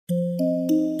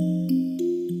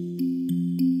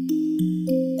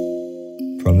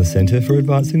the Centre for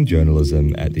Advancing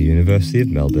Journalism at the University of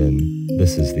Melbourne,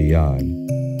 this is The Yarn,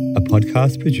 a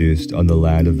podcast produced on the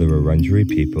land of the Wurundjeri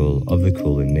people of the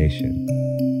Kulin Nation.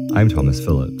 I'm Thomas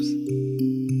Phillips.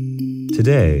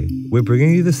 Today, we're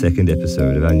bringing you the second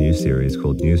episode of our new series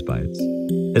called News Bites.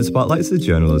 It spotlights the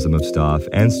journalism of staff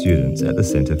and students at the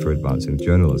Centre for Advancing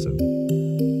Journalism.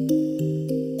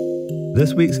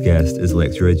 This week's guest is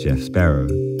lecturer Jeff Sparrow,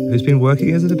 who's been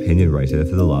working as an opinion writer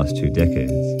for the last 2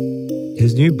 decades.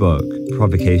 His new book,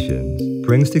 Provocations,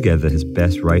 brings together his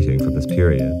best writing from this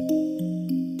period.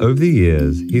 Over the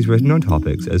years, he's written on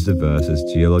topics as diverse as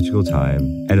geological time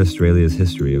and Australia's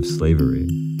history of slavery.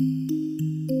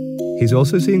 He's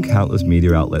also seen countless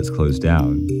media outlets close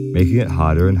down, making it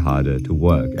harder and harder to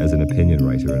work as an opinion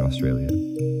writer in Australia.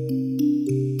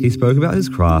 He spoke about his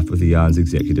craft with The Yarn's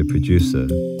executive producer,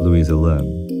 Louisa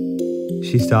Lim.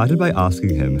 She started by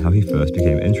asking him how he first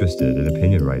became interested in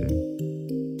opinion writing.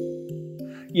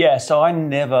 Yeah, so I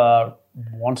never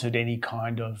wanted any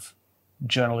kind of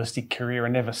journalistic career. I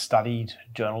never studied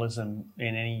journalism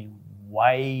in any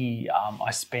way.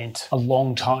 I spent a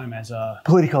long time as a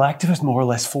political activist, more or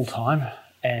less full-time.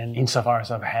 And insofar as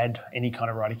I've had any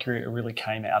kind of writing career, it really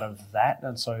came out of that.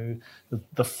 And so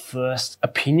the first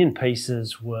opinion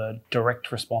pieces were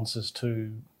direct responses to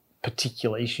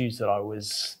particular issues that I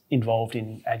was involved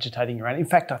in agitating around. In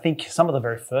fact, I think some of the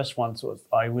very first ones was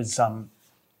I was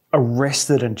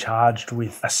arrested and charged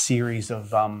with a series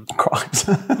of crimes.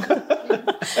 I'm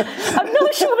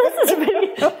not sure this is a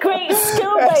really great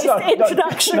skill-based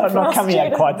introduction. Not coming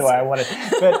out quite the way I wanted.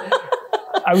 But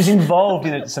I was involved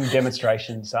in some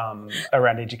demonstrations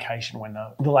around education when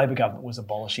the Labor government was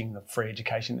abolishing the free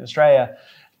education in Australia.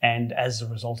 And as a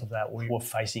result of that, we were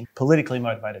facing politically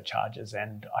motivated charges.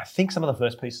 And I think some of the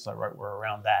first pieces I wrote were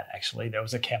around that, actually. There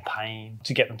was a campaign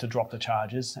to get them to drop the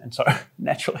charges. And so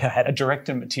naturally, I had a direct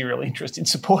and material interest in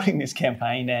supporting this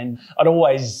campaign. And I'd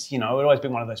always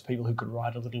been one of those people who could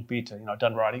write a little bit. I'd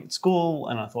done writing at school.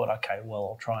 And I thought, okay, well,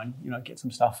 I'll try and, get some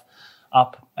stuff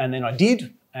up. And then I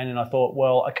did. And then I thought,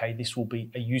 well, okay, this will be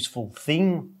a useful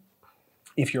thing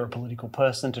if you're a political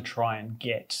person to try and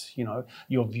get,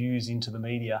 your views into the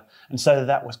media. And so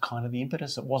that was kind of the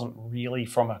impetus. It wasn't really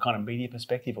from a kind of media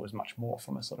perspective. It was much more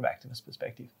from a sort of activist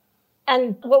perspective.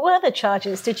 And what were the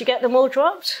charges? Did you get them all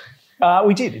dropped?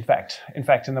 We did, in fact,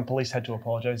 and the police had to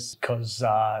apologise because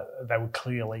they were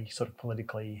clearly sort of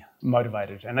politically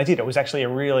motivated. And they did. It was actually a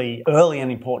really early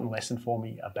and important lesson for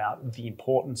me about the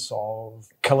importance of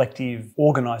collective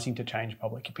organising to change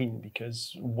public opinion,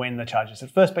 because when the charges had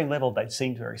first been levelled, they'd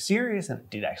seemed very serious, and it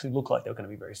did actually look like there were going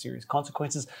to be very serious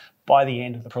consequences. By the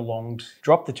end of the prolonged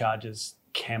drop the charges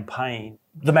campaign,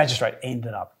 the magistrate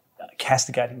ended up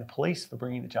castigating the police for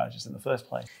bringing the charges in the first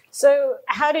place. So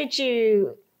how did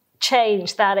you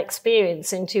change that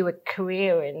experience into a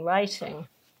career in writing?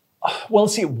 Well,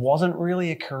 see, it wasn't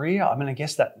really a career. I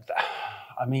guess that's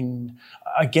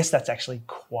actually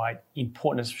quite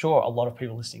important. As sure a lot of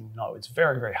people listening know, it's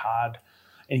very, very hard,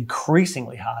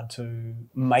 increasingly hard to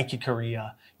make a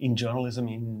career in journalism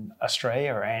in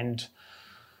Australia, and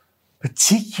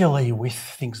particularly with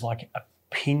things like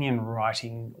opinion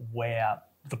writing, where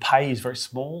the pay is very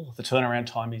small, the turnaround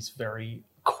time is very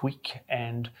quick.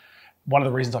 And one of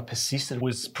the reasons I persisted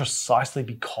was precisely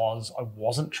because I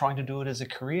wasn't trying to do it as a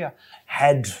career.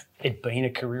 Had it been a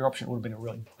career option, it would have been a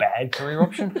really bad career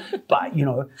option. But,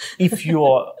 if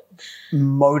you're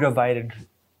motivated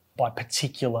by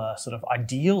particular sort of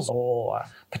ideals or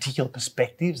particular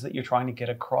perspectives that you're trying to get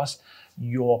across,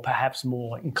 you're perhaps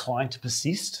more inclined to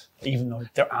persist, even though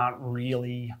there aren't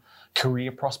really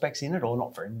career prospects in it, or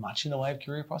not very much in the way of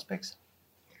career prospects.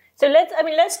 So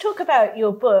let's talk about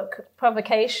your book,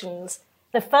 Provocations.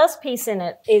 The first piece in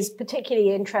it is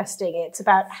particularly interesting. It's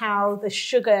about how the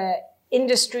sugar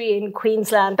industry in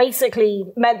Queensland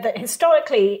basically meant that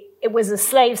historically it was a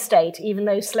slave state, even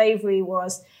though slavery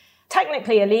was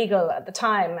technically illegal at the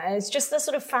time. And it's just a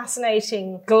sort of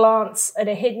fascinating glance at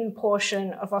a hidden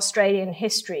portion of Australian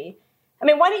history.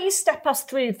 Why don't you step us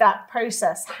through that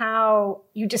process, how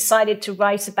you decided to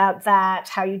write about that,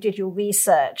 how you did your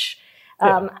research,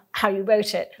 how you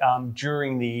wrote it?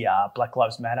 During the Black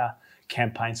Lives Matter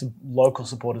campaign, some local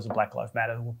supporters of Black Lives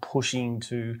Matter were pushing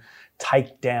to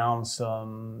take down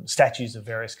some statues of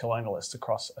various colonialists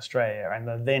across Australia. And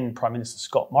the then Prime Minister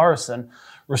Scott Morrison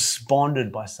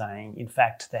responded by saying, in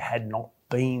fact, there had not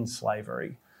been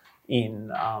slavery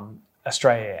in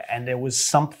Australia. And there was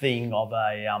something of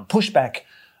a pushback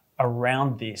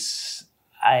around this.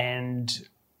 And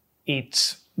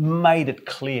it made it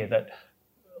clear that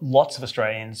lots of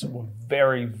Australians were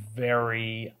very,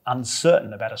 very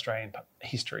uncertain about Australian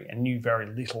history and knew very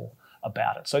little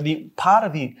about it. So the part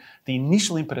of the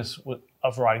initial impetus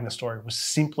of writing the story was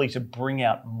simply to bring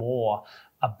out more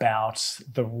about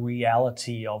the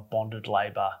reality of bonded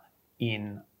labour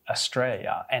in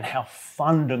Australia and how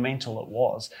fundamental it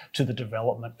was to the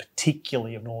development,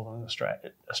 particularly of Northern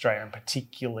Australia and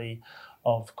particularly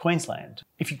of Queensland.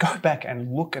 If you go back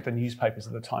and look at the newspapers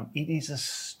at the time, it is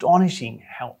astonishing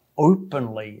how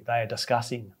openly they are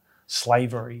discussing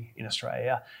slavery in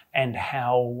Australia and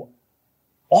how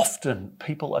often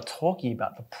people are talking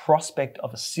about the prospect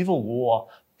of a civil war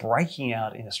breaking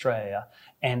out in Australia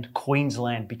and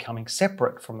Queensland becoming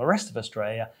separate from the rest of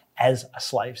Australia as a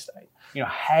slave state. You know,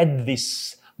 had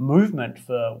this movement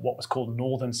for what was called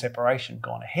Northern separation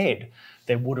gone ahead,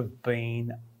 there would have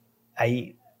been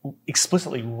a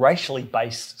explicitly racially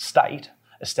based state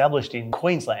established in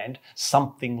Queensland,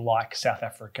 something like South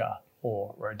Africa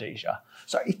or Rhodesia.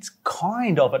 So it's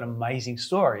kind of an amazing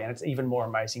story, and it's even more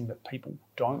amazing that people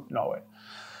don't know it.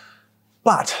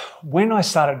 But when I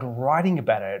started writing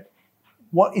about it,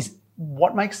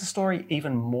 what makes the story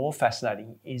even more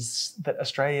fascinating is that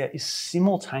Australia is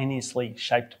simultaneously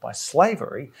shaped by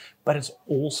slavery, but it's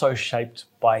also shaped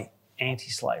by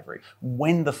anti-slavery.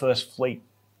 When the first fleet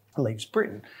leaves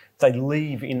Britain, they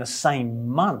leave in the same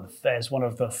month as one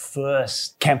of the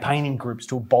first campaigning groups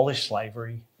to abolish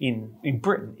slavery in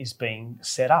Britain is being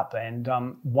set up. And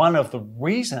one of the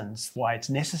reasons why it's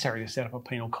necessary to set up a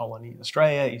penal colony in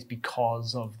Australia is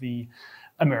because of the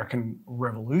American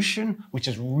Revolution, which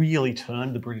has really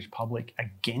turned the British public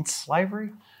against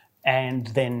slavery. And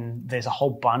then there's a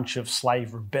whole bunch of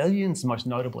slave rebellions, most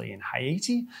notably in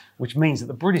Haiti, which means that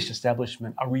the British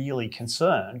establishment are really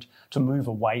concerned to move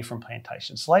away from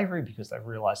plantation slavery because they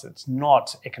realise that it's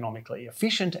not economically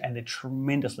efficient and they're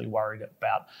tremendously worried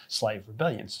about slave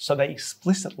rebellions. So they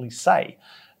explicitly say,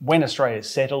 when Australia is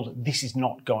settled, this is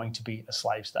not going to be a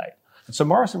slave state. And so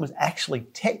Morrison was actually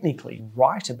technically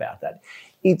right about that.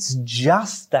 It's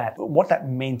just that what that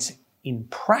meant in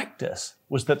practice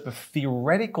was that the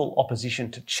theoretical opposition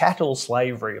to chattel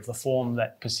slavery of the form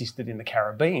that persisted in the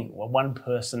Caribbean, where one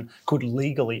person could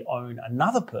legally own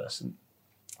another person,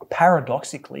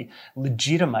 paradoxically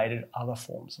legitimated other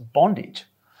forms of bondage.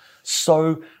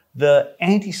 So the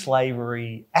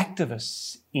anti-slavery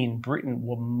activists in Britain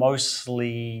were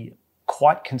mostly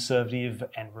quite conservative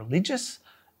and religious,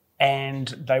 and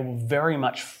they were very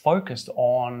much focused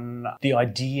on the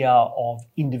idea of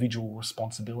individual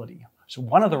responsibility. So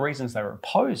one of the reasons they were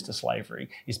opposed to slavery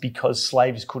is because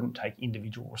slaves couldn't take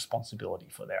individual responsibility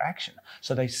for their action.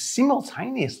 So they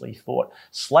simultaneously thought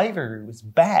slavery was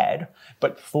bad,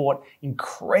 but thought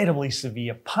incredibly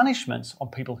severe punishments on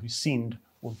people who sinned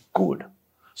were good.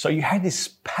 So you had this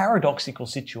paradoxical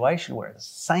situation where at the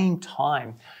same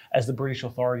time as the British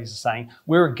authorities are saying,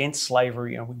 we're against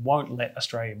slavery and we won't let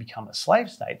Australia become a slave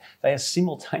state, they are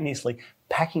simultaneously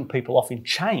packing people off in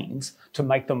chains to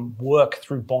make them work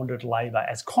through bonded labour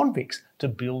as convicts to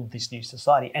build this new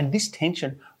society. And this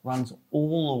tension runs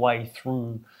all the way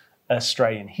through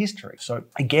Australian history. So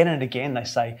again and again, they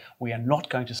say, we are not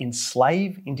going to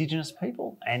enslave Indigenous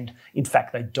people. And in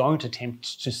fact, they don't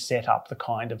attempt to set up the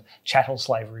kind of chattel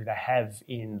slavery they have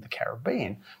in the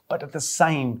Caribbean. But at the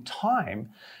same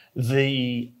time,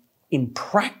 in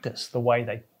practice, the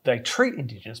way they treat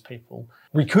Indigenous people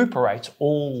recuperates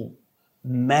all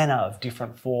manner of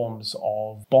different forms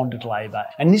of bonded labour.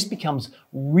 And this becomes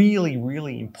really,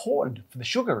 really important for the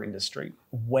sugar industry,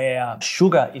 where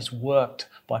sugar is worked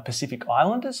by Pacific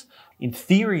Islanders. In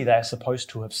theory, they are supposed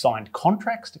to have signed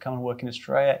contracts to come and work in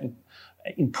Australia.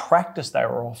 In practice, they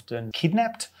were often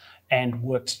kidnapped and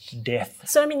worked to death.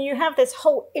 So, I mean, you have this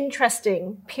whole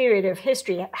interesting period of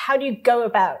history. How do you go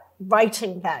about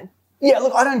writing that? Yeah,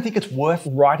 look, I don't think it's worth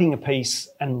writing a piece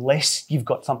unless you've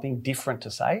got something different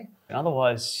to say.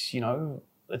 Otherwise,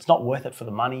 it's not worth it for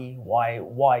the money.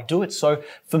 Why do it? So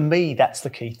for me, that's the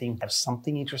key thing. Have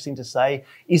something interesting to say.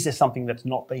 Is there something that's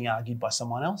not being argued by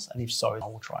someone else? And if so, I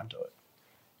will try and do it.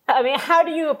 I mean, how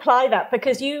do you apply that?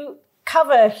 Because you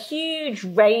cover a huge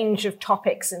range of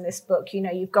topics in this book.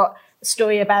 You've got a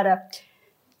story about a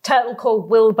turtle called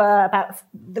Wilbur, about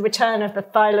the return of the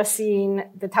thylacine,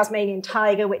 the Tasmanian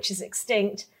tiger, which is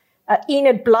extinct,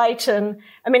 Enid Blyton.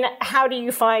 I mean, how do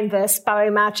you find the Sparrow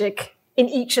magic in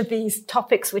each of these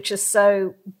topics, which is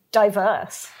so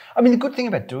diverse? I mean, the good thing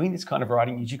about doing this kind of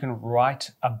writing is you can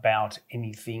write about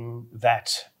anything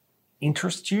that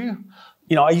interests you.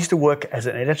 I used to work as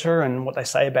an editor, and what they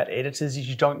say about editors is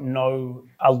you don't know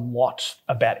a lot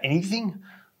about anything,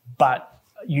 but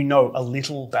you know a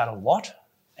little about a lot.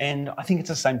 And I think it's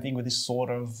the same thing with this sort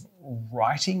of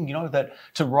writing, that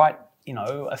to write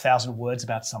 1,000 words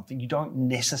about something, you don't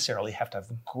necessarily have to have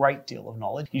a great deal of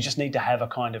knowledge. You just need to have a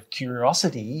kind of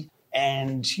curiosity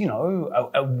and,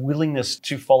 a willingness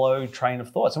to follow train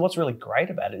of thoughts. And what's really great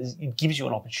about it is it gives you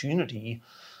an opportunity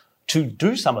to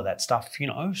do some of that stuff,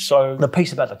 So the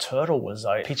piece about the turtle was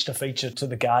I pitched a feature to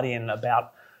The Guardian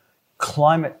about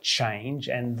climate change,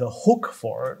 and the hook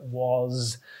for it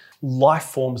was life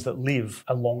forms that live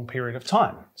a long period of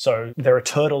time. So there are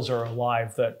turtles that are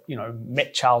alive that,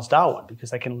 met Charles Darwin because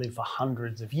they can live for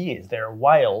hundreds of years. There are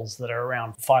whales that are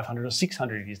around 500 or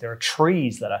 600 years. There are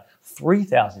trees that are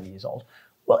 3,000 years old.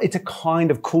 Well, it's a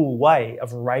kind of cool way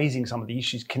of raising some of the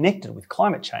issues connected with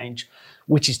climate change,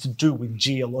 which is to do with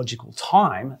geological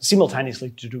time,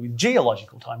 simultaneously to do with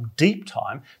geological time, deep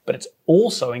time, but it's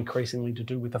also increasingly to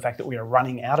do with the fact that we are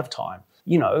running out of time.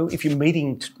 If you're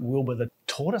meeting Wilbur the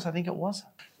tortoise, I think it was,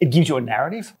 it gives you a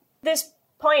narrative. This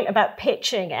point about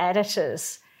pitching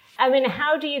editors,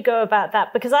 how do you go about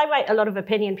that? Because I write a lot of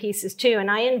opinion pieces too,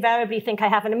 and I invariably think I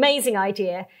have an amazing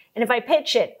idea. And if I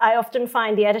pitch it, I often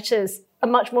find the editors are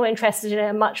much more interested in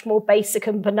a much more basic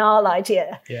and banal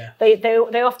idea. Yeah. They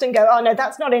often go, oh no,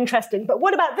 that's not interesting, but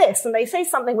what about this? And they say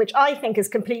something which I think is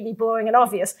completely boring and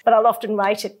obvious, but I'll often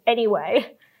write it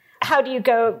anyway. How do you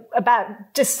go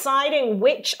about deciding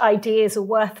which ideas are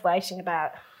worth writing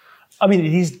about? It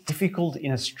is difficult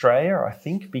in Australia, I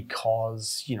think,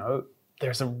 because,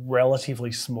 there's a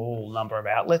relatively small number of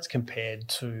outlets compared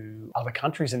to other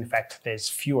countries. In fact, there's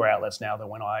fewer outlets now than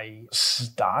when I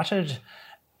started.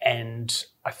 And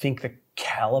I think the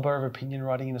calibre of opinion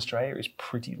writing in Australia is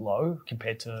pretty low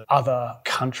compared to other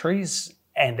countries.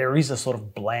 And there is a sort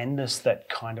of blandness that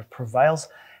kind of prevails.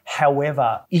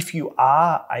 However, if you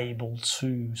are able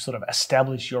to sort of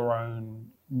establish your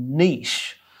own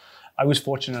niche, I was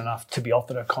fortunate enough to be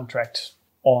offered a contract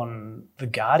on The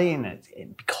Guardian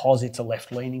because it's a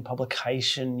left-leaning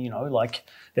publication,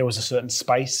 there was a certain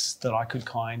space that I could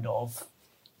kind of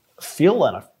fill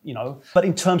and, But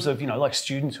in terms of,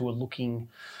 students who are looking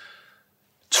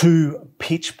to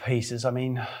pitch pieces,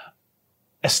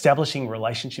 establishing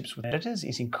relationships with editors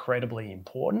is incredibly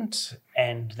important,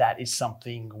 and that is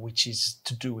something which is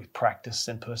to do with practice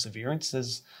and perseverance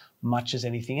as much as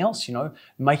anything else.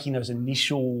 Making those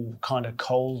initial kind of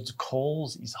cold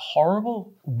calls is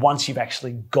horrible. Once you've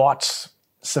actually got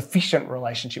sufficient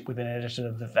relationship with an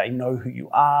editor that they know who you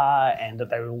are and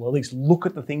that they will at least look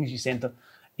at the things you send them,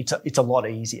 it's a lot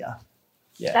easier.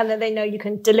 Yeah. And that they know you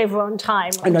can deliver on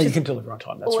time. I know you can deliver on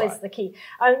time, that's always right. the key.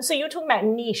 So you're talking about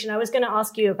niche, and I was going to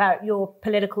ask you about your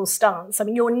political stance.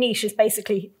 Your niche is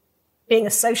basically being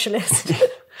a socialist.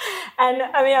 And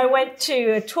I went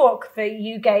to a talk that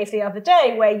you gave the other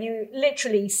day where you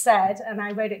literally said, and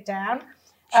I wrote it down.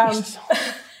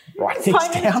 Write things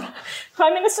down.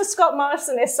 Prime Minister Scott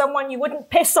Morrison is someone you wouldn't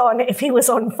piss on if he was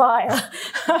on fire.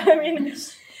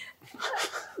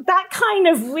 That kind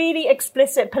of really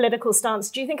explicit political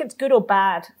stance, do you think it's good or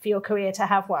bad for your career to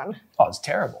have one? Oh, it's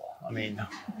terrible.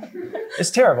 It's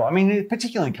terrible.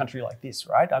 Particularly in a country like this,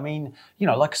 right?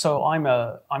 So I'm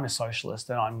a socialist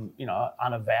and I'm,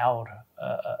 unavowed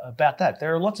about that.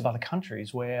 There are lots of other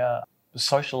countries where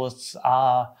socialists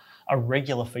are a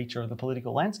regular feature of the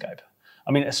political landscape.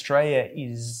 Australia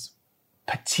is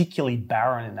particularly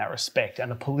barren in that respect,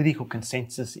 and the political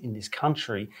consensus in this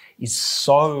country is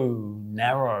so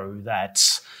narrow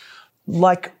that,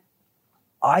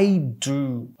 I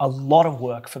do a lot of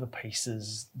work for the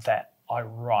pieces that I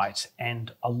write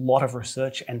and a lot of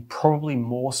research, and probably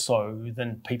more so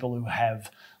than people who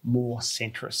have more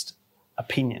centrist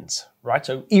opinions, right?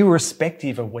 So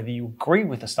irrespective of whether you agree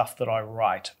with the stuff that I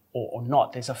write or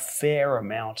not, there's a fair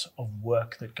amount of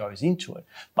work that goes into it.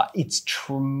 But it's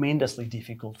tremendously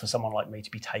difficult for someone like me to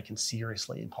be taken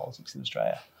seriously in politics in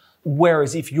Australia.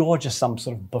 Whereas if you're just some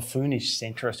sort of buffoonish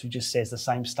centrist who just says the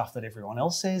same stuff that everyone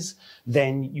else says,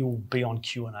 then you'll be on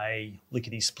Q&A,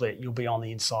 lickety-split. You'll be on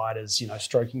the insiders,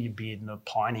 stroking your beard and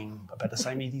opining about the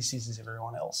same idiocies as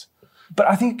everyone else. But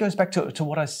I think it goes back to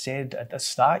what I said at the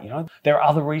start. There are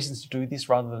other reasons to do this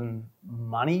rather than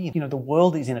money. The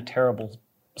world is in a terrible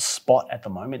spot at the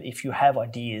moment. If you have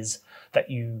ideas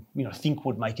that you think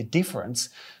would make a difference,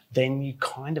 then you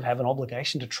kind of have an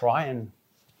obligation to try and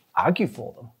argue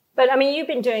for them. But you've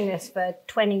been doing this for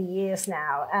 20 years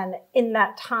now, and in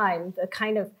that time, the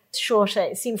kind of shorter,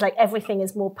 it seems like everything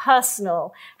is more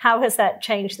personal. How has that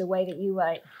changed the way that you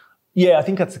write? Yeah, I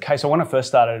think that's the case. So when I first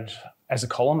started as a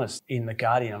columnist in The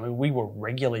Guardian, we were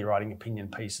regularly writing opinion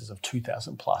pieces of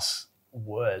 2,000 plus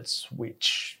words,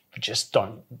 which just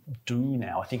don't do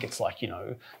now. I think it's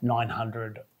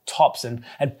 900 tops. And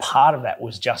part of that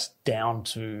was just down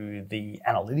to the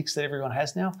analytics that everyone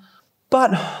has now.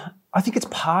 But I think it's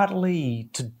partly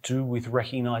to do with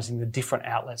recognising the different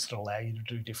outlets that allow you to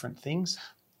do different things.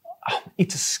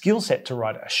 It's a skill set to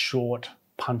write a short,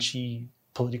 punchy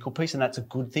political piece, and that's a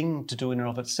good thing to do in and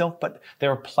of itself, but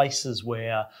there are places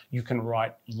where you can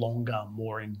write longer,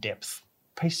 more in-depth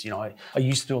piece. I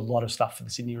used to do a lot of stuff for the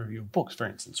Sydney Review of Books, for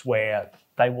instance, where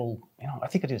they will, I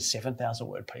think I did a 7,000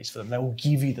 word piece for them. They will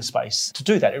give you the space to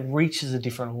do that. It reaches a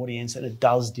different audience and it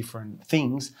does different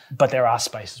things, but there are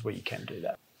spaces where you can do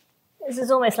that. This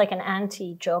is almost like an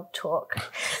anti-job talk.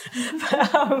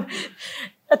 I'll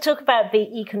talk about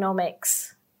the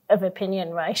economics of opinion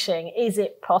writing. Is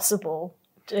it possible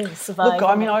to survive? Look,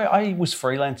 I was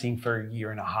freelancing for a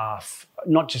year and a half,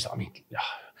 not just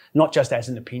as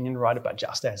an opinion writer, but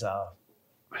just as a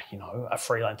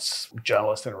freelance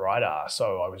journalist and writer.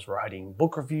 So I was writing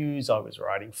book reviews, I was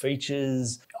writing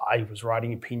features, I was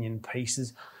writing opinion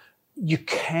pieces. You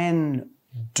can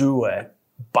do it,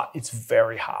 but it's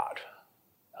very hard.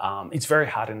 It's very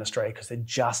hard in Australia because there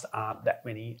just aren't that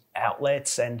many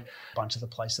outlets, and a bunch of the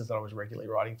places that I was regularly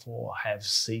writing for have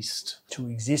ceased to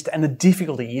exist. And the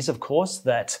difficulty is, of course,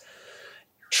 that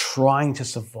trying to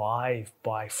survive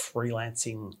by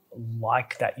freelancing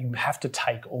like that, you have to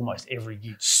take almost every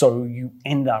gig. So you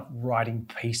end up writing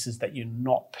pieces that you're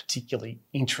not particularly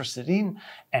interested in,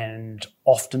 and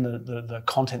often the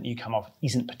content that you come up with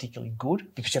isn't particularly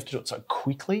good because you have to do it so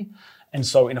quickly. And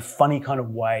so in a funny kind of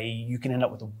way, you can end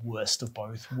up with the worst of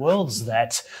both worlds,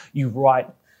 that you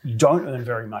don't earn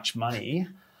very much money,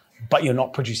 but you're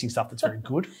not producing stuff that's very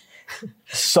good.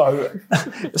 So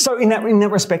in that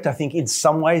respect, I think in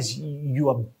some ways you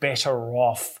are better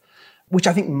off, which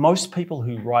I think most people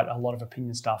who write a lot of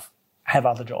opinion stuff have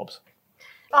other jobs.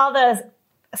 Are there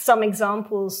some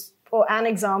examples, or an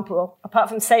example, apart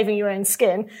from saving your own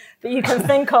skin, that you can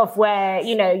think of where,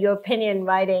 your opinion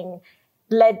writing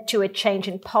led to a change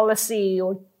in policy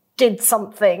or did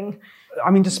something?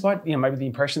 I mean, despite, maybe the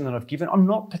impression that I've given, I'm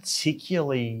not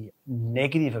particularly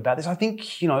negative about this. I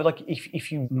think,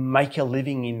 if you make a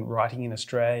living in writing in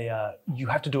Australia, you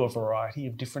have to do a variety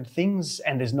of different things,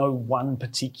 and there's no one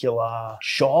particular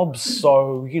job.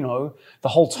 So, the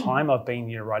whole time I've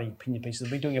been, writing opinion pieces,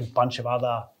 I've been doing a bunch of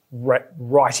other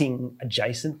writing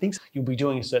adjacent things. You'll be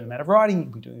doing a certain amount of writing,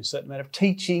 you'll be doing a certain amount of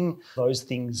teaching. Those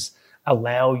things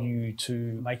allow you to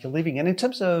make a living. And in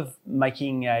terms of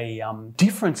making a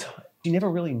difference, you never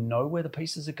really know where the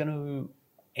pieces are going to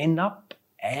end up.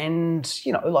 And,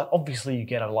 obviously you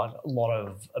get a lot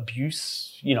of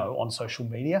abuse, on social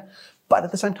media. But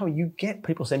at the same time, you get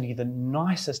people sending you the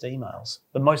nicest emails,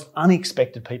 the most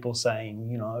unexpected people saying,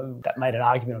 that made an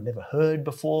argument I've never heard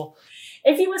before.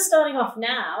 If you were starting off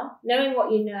now, knowing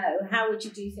what you know, how would you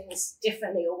do things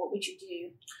differently, or what would you do?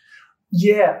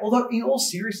 Yeah, although in all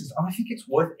seriousness, I think it's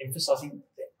worth emphasising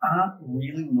there aren't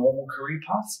really normal career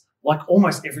paths. Like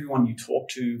almost everyone you talk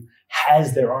to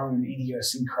has their own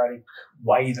idiosyncratic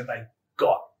way that they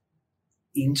got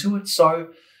into it. So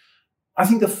I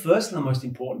think the first and the most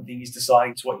important thing is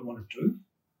deciding what you want to do.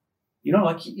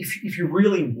 If you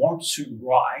really want to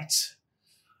write,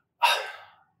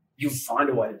 you'll find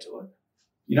a way to do it.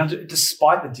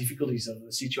 Despite the difficulties of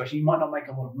the situation, you might not make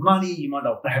a lot of money, you might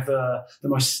not have the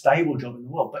most stable job in the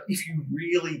world, but if you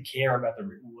really care about the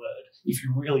written word, if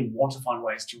you really want to find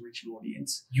ways to reach an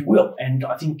audience, you will. And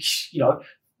I think,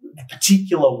 the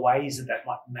particular ways that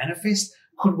might manifest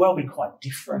could well be quite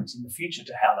different in the future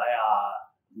to how they are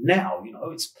now.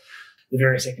 It's the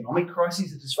various economic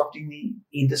crises are disrupting the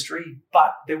industry,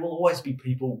 but there will always be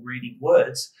people reading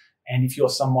words. And if you're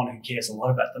someone who cares a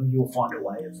lot about them, you'll find a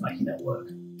way of making that work.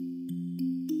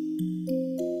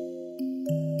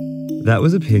 That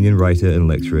was opinion writer and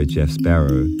lecturer Jeff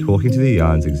Sparrow talking to The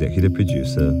Yarn's executive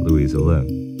producer, Louisa Lim.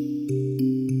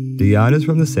 The Yarn is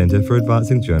from the Centre for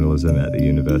Advancing Journalism at the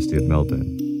University of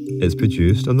Melbourne. It's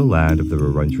produced on the land of the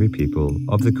Wurundjeri people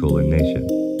of the Kulin Nation.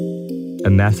 A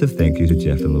massive thank you to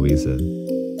Jeff and Louisa.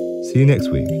 See you next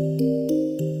week.